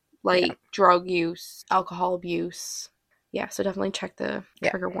 rape, like, drug use, alcohol abuse. Yeah, so definitely check the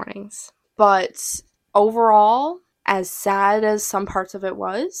trigger warnings. But overall, as sad as some parts of it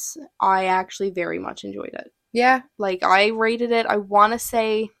was, I actually very much enjoyed it. Yeah. Like, I rated it, I'm going to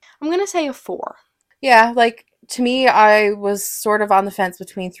say a 4. Yeah, like, to me, I was sort of on the fence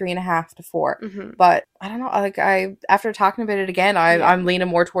between 3.5 to 4. But, I don't know, like, after talking about it again, I'm leaning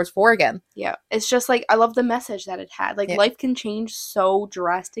more towards 4 again. Yeah. It's just, like, I love the message that it had. Like, life can change so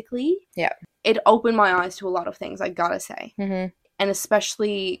drastically. Yeah. It opened my eyes to a lot of things, I gotta say. And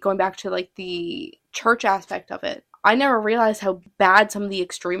especially going back to, like, the church aspect of it. I never realized how bad some of the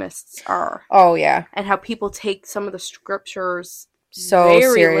extremists are. Oh, yeah. And how people take some of the scriptures so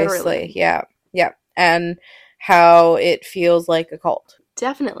very seriously. Literally. Yeah. Yeah. And how it feels like a cult.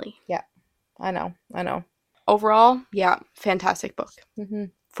 Definitely. Yeah. I know. Overall, yeah, fantastic book.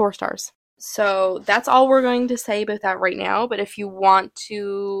 4 stars. So that's all we're going to say about that right now. But if you want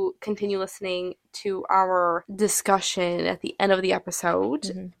to continue listening to our discussion at the end of the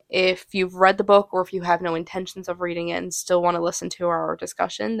episode, if you've read the book or if you have no intentions of reading it and still want to listen to our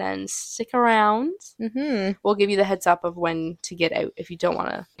discussion, then stick around. We'll give you the heads up of when to get out if you don't want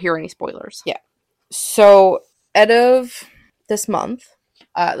to hear any spoilers. Yeah. So out of this month,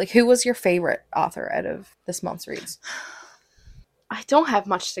 like, who was your favorite author out of this month's reads? I don't have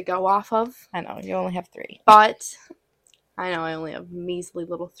much to go off of. I know, you only have 3. But I know I only have measly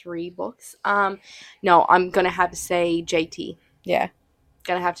little 3 books. No, I'm going to have to say JT. Yeah.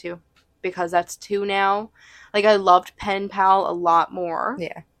 Gonna have to. Because that's 2 now. Like, I loved Pen Pal a lot more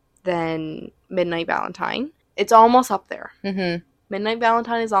than Midnight Valentine. It's almost up there. Midnight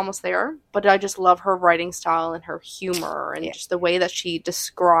Valentine is almost there. But I just love her writing style and her humor and just the way that she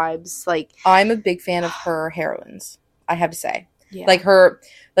describes, like... I'm a big fan of her heroines, I have to say. Yeah. Like,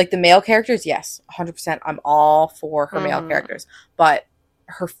 the male characters, yes, 100%. I'm all for her male characters. But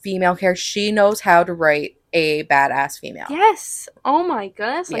her female character, she knows how to write a badass female. Yes. Oh my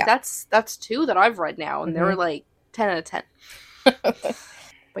goodness. Like, that's 2 that I've read now, and they're, like, 10 out of 10.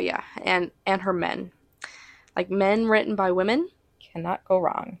 But yeah, and her men. Like, men written by women. Cannot go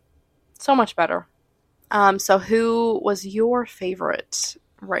wrong. So much better. So who was your favorite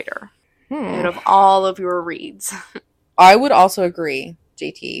writer out of all of your reads? I would also agree,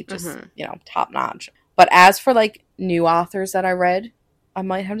 JT, just, top notch. But as for, like, new authors that I read, I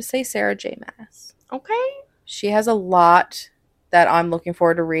might have to say Sarah J. Maas. Okay. She has a lot that I'm looking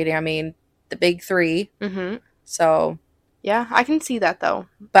forward to reading. I mean, the big 3. So. Yeah, I can see that, though.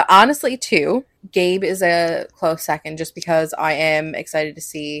 But honestly, too, Gabe is a close second just because I am excited to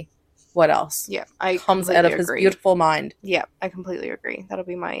see what else comes out of his beautiful mind. Yeah, I completely agree. That'll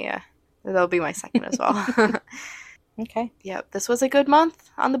be my second as well. Okay. Yeah, this was a good month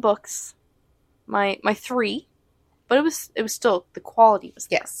on the books. My 3, but it was still, the quality was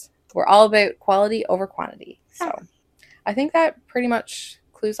there. Yes. We're all about quality over quantity. So I think that pretty much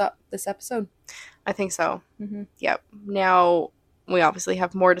clues up this episode. I think so. Yep. Now, We obviously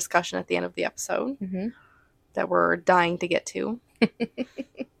have more discussion at the end of the episode Mm-hmm. that we're dying to get to.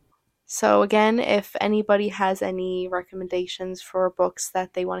 So again, if anybody has any recommendations for books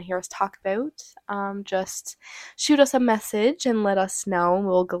that they want to hear us talk about, just shoot us a message and let us know.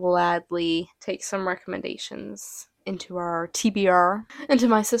 We'll gladly take some recommendations into our TBR, into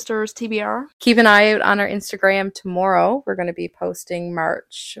my sister's TBR. Keep an eye out on our Instagram tomorrow. We're going to be posting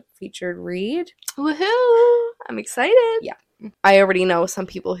March featured read. Woohoo! I'm excited. Yeah. I already know some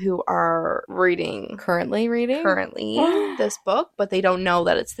people who are Currently reading? currently this book, but they don't know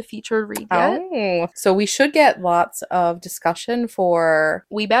that it's the featured read yet. Oh, so we should get lots of discussion for...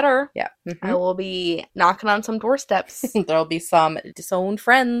 We better. Yeah. I will be knocking on some doorsteps. There'll be some disowned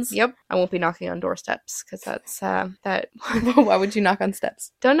friends. Yep. I won't be knocking on doorsteps because that's that. Why would you knock on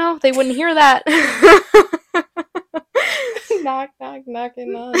steps? Don't know. They wouldn't hear that. Knock, knock,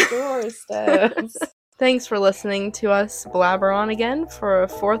 knocking on doorsteps. Thanks for listening to us blabber on again for a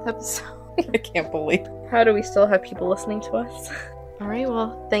 4th episode. I can't believe. How do we still have people listening to us? All right.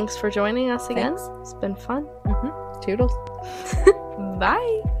 Well, thanks for joining us again. Thanks. It's been fun. Toodles.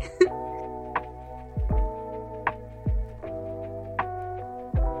 Bye.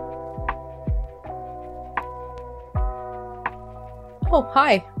 Oh,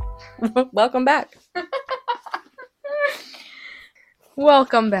 hi. Welcome back.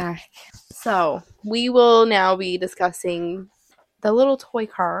 Welcome back. So, we will now be discussing the little toy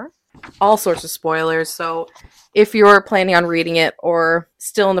car. All sorts of spoilers, so if you're planning on reading it or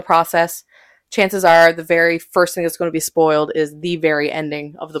still in the process, chances are the very first thing that's going to be spoiled is the very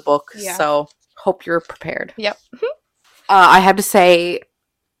ending of the book. Yeah. So hope you're prepared. Yep. I have to say,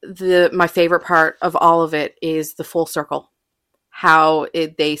 my favorite part of all of it is the full circle. How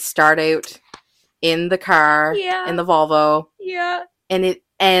they start out in the car, Yeah. in the Volvo, Yeah. and it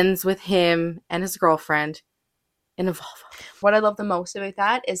ends with him and his girlfriend in a Volvo. What I love the most about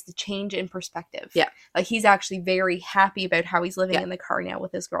that is the change in perspective. Yeah. Like, he's actually very happy about how he's living Yeah. in the car now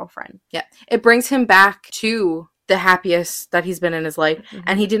with his girlfriend. Yeah. It brings him back to the happiest that he's been in his life,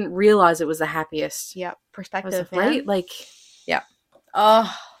 and he didn't realize it was the happiest. Yep. Perspective, Was it, right? man. Like, yeah.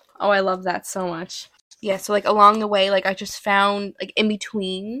 Oh, I love that so much. Yeah, so, like, along the way, like, I just found, like, in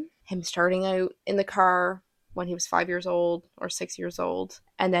between him starting out in the car when he was 5 years old or 6 years old,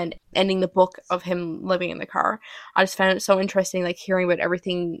 and then ending the book of him living in the car, I just found it so interesting, like, hearing about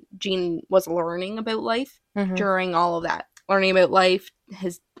everything Jean was learning about life during all of that. Learning about life,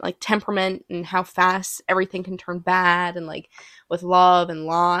 his, like, temperament, and how fast everything can turn bad, and, like, with love and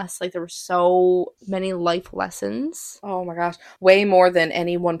loss. Like, there were so many life lessons. Oh my gosh. Way more than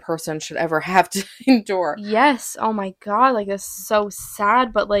any one person should ever have to endure. Yes. Oh my god. Like, that's so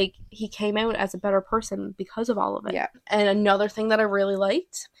sad, but, like, he came out as a better person because of all of it. Yeah. And another thing that I really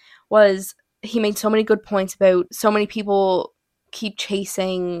liked was he made so many good points about so many people keep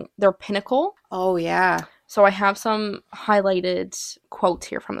chasing their pinnacle. Oh, yeah. So I have some highlighted quotes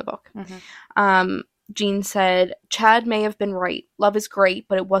here from the book. Jean said, Chad may have been right. Love is great,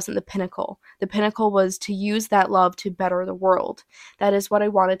 but it wasn't the pinnacle. The pinnacle was to use that love to better the world. That is what I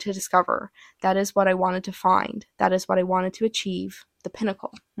wanted to discover. That is what I wanted to find. That is what I wanted to achieve. The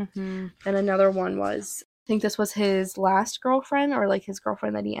pinnacle. And another one was, I think this was his last girlfriend, or like his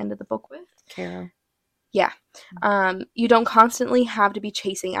girlfriend that he ended the book with. Kara. Yeah. You don't constantly have to be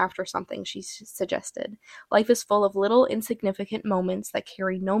chasing after something, she suggested. Life is full of little insignificant moments that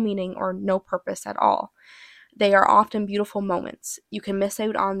carry no meaning or no purpose at all. They are often beautiful moments. You can miss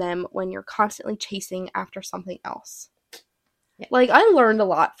out on them when you're constantly chasing after something else. Yeah. Like, I learned a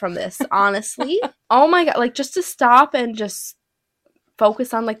lot from this, honestly. Oh my god, like, just to stop and just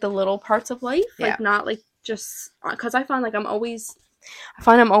focus on, like, the little parts of life. Like, not, like, just, because I find I'm always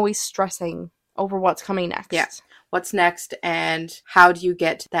stressing over what's coming next. Yeah. What's next, and how do you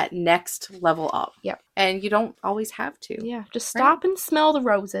get to that next level up? Yeah. And you don't always have to. Yeah. Just stop and smell the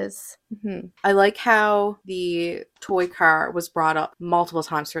roses. I like how the toy car was brought up multiple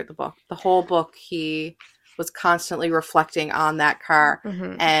times throughout the book. The whole book, he was constantly reflecting on that car.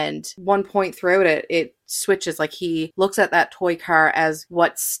 And one point throughout it, it switches. Like, he looks at that toy car as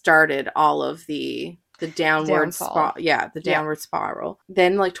what started all of the downward downward spiral.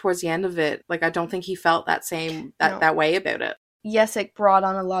 Then, like, towards the end of it, like, I don't think he felt that way about it. Yes, it brought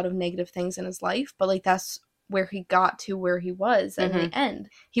on a lot of negative things in his life, but, like, that's where he got to where he was in the end.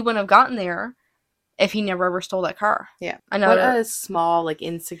 He wouldn't have gotten there if he never ever stole that car. Yeah. What a small, like,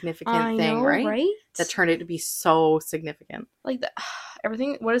 insignificant thing, right? Right? That turned out to be so significant. Like,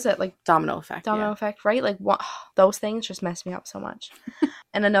 everything, what is it, like Domino effect. domino effect, right? Like, what, those things just mess me up so much.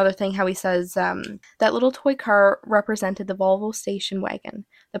 And another thing, how he says, that little toy car represented the Volvo station wagon,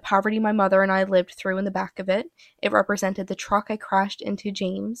 the poverty my mother and I lived through in the back of it. It represented the truck I crashed into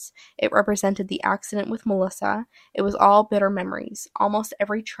James. It represented the accident with Melissa. It was all bitter memories. Almost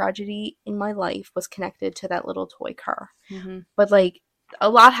every tragedy in my life was connected to that little toy car. Mm-hmm. But, like, a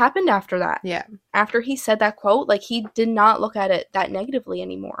lot happened after that. Yeah. After he said that quote, like, he did not look at it that negatively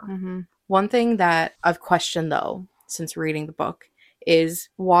anymore. Mm-hmm. One thing that I've questioned, though, since reading the book, is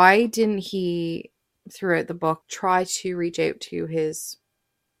why didn't he, throughout the book, try to reach out to his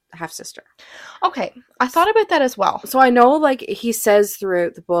half-sister? Okay, I thought about that as well. So I know, like, he says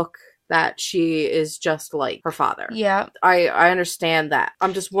throughout the book that she is just like her father. Yeah. I understand that.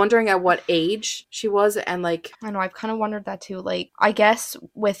 I'm just wondering at what age she was, and, like... I know, I've kind of wondered that too. Like, I guess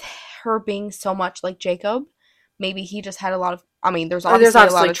with her being so much like Jacob, maybe he just had a lot of... I mean, there's obviously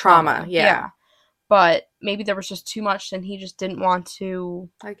a lot of trauma. Yeah. But maybe there was just too much and he just didn't want to...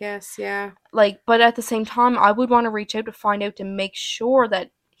 I guess, yeah. Like, but at the same time, I would want to reach out to find out to make sure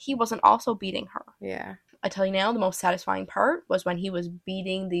that he wasn't also beating her. Yeah. I tell you now, the most satisfying part was when he was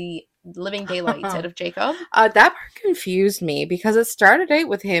beating the living daylights out of Jacob. That part confused me because it started out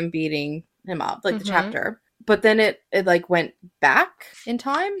with him beating him up, like the chapter. But then it like went back in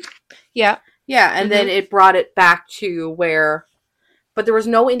time. Yeah. Yeah, and then it brought it back to where... But there was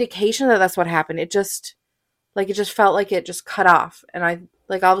no indication that that's what happened. It just felt like it just cut off. And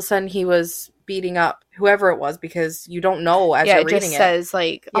all of a sudden he was beating up whoever it was because you don't know as you're reading it. Yeah, it just says,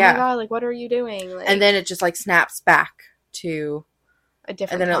 like, oh my god, like, what are you doing? Like, and then it just, like, snaps back to a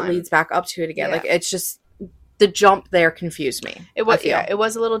different and then time. it leads back up to it again. Yeah. Like, it's just... The jump there confused me. It was, it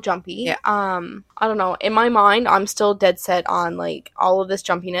was a little jumpy. Yeah. I don't know. In my mind, I'm still dead set on, like, all of this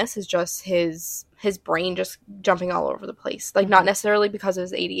jumpiness is just his brain just jumping all over the place. Like, not necessarily because of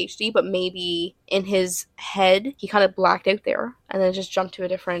his ADHD, but maybe in his head, he kind of blacked out there and then just jumped to a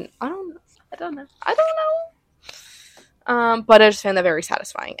different... I don't know. But I just found that very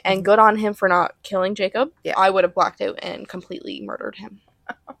satisfying. And good on him for not killing Jacob. Yeah. I would have blacked out and completely murdered him.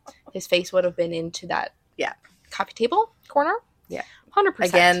 His face would have been into that coffee table corner. Yeah. 100%.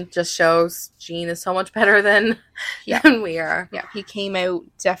 Again, just shows Gene is so much better than we are. Yeah, he came out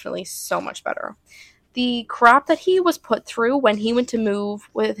definitely so much better. The crap that he was put through when he went to move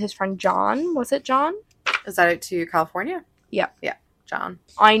with his friend John. Was it John? Is that out to California? Yeah. Yeah, John.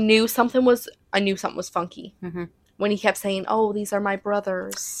 I knew something was funky. Mm-hmm. When he kept saying, oh, these are my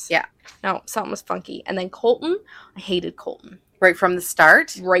brothers. Yeah. No, something was funky. And then Colton, I hated Colton. Right from the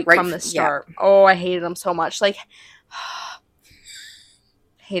start? Right from the start. Yeah. Oh, I hated him so much. Like,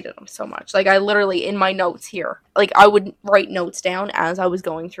 hated him so much. Like, I literally, in my notes here, like, I would write notes down as I was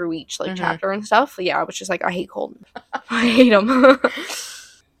going through each, like, chapter and stuff. Yeah, I was just like, I hate Colton. I hate him.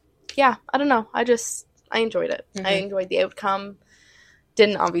 Yeah, I don't know. I enjoyed it. I enjoyed the outcome.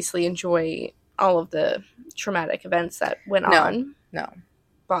 Didn't obviously enjoy all of the traumatic events that went on. No.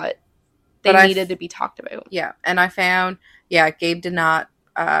 But they needed to be talked about. Yeah, and I found, Gabe did not,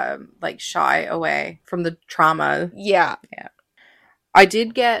 shy away from the trauma. Yeah. Yeah. I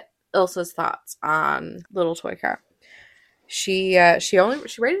did get Ilsa's thoughts on Little Toy Car. She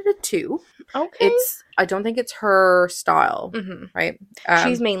rated it 2. Okay. I don't think it's her style, right?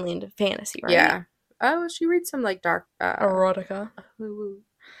 She's mainly into fantasy, right? Yeah. Oh, she reads some, like, dark... erotica.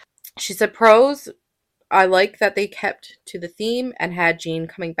 She said, pros, I like that they kept to the theme and had Gene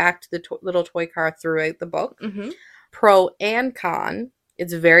coming back to the Little Toy Car throughout the book. Pro and con,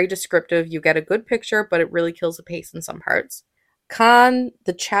 it's very descriptive. You get a good picture, but it really kills the pace in some parts. Con,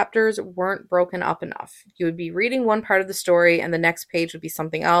 the chapters weren't broken up enough. You would be reading one part of the story and the next page would be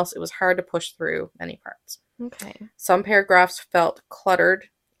something else. It was hard to push through many parts. Okay. Some paragraphs felt cluttered,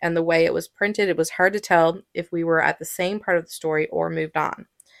 and the way it was printed, it was hard to tell if we were at the same part of the story or moved on.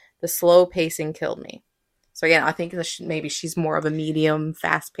 The slow pacing killed me. So again, I think maybe she's more of a medium,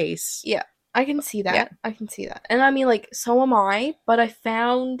 fast pace. Yeah, I can see that. Yeah. I can see that. And I mean, like, so am I, but I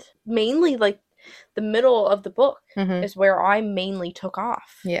found mainly, like, the middle of the book is where I mainly took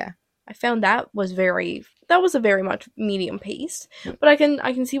off. Yeah. I found that was a very much medium pace, but I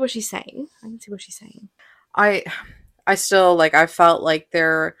can see what she's saying. I still, like, I felt like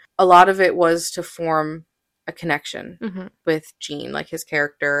a lot of it was to form a connection with Gene, like his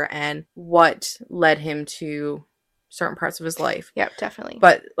character and what led him to certain parts of his life. Yeah, definitely.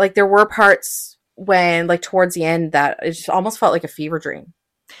 But, like, there were parts when, like, towards the end that it just almost felt like a fever dream.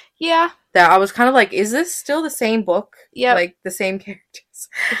 Yeah. That I was kind of like, is this still the same book? Yeah. Like, the same characters?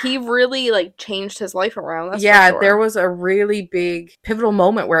 He really, like, changed his life around. That's yeah, for sure. There was a really big pivotal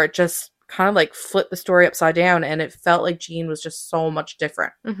moment where it just kind of like flipped the story upside down, and it felt like Jean was just so much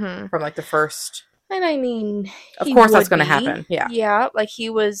different Mm-hmm. from like the first. And I mean, Of course that's going to happen. Yeah. Yeah, like he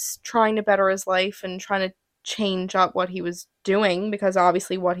was trying to better his life and trying to change up what he was doing, because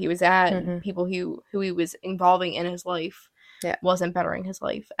obviously what he was at and people who he was involving in his life wasn't bettering his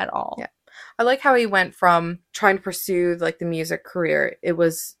life at all. Yeah. I like how he went from trying to pursue like the music career. It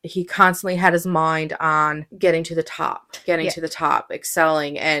was, he constantly had his mind on getting to the top,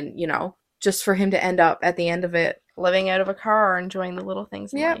 excelling, and, you know, just for him to end up at the end of it living out of a car, enjoying the little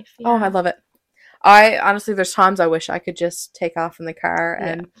things in life. Yeah. Oh, I love it. I honestly, there's times I wish I could just take off in the car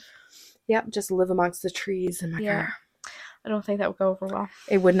and just live amongst the trees in my car. I don't think that would go over well.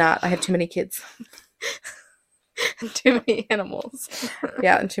 It would not. I have too many kids. Too many animals.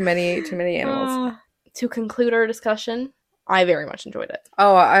 And too many animals. To conclude our discussion, I very much enjoyed it.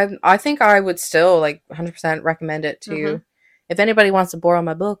 Oh, I think I would still like 100% recommend it to if anybody wants to borrow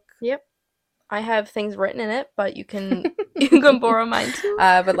my book. Yep. I have things written in it, but you can borrow mine too.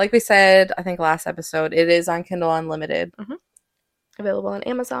 But like we said, I think last episode, it is on Kindle Unlimited. Available on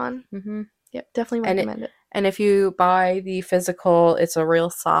Amazon. Yep, definitely recommend it. And if you buy the physical, it's a real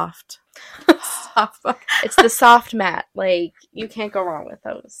soft book. It's the soft mat. Like, you can't go wrong with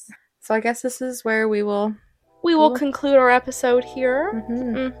those. So I guess this is where we will conclude our episode here.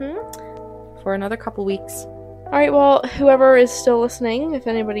 For another couple weeks. All right, well, whoever is still listening, if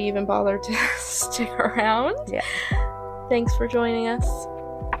anybody even bothered to stick around, thanks for joining us.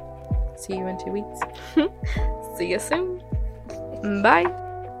 See you in 2 weeks. See you soon. Bye.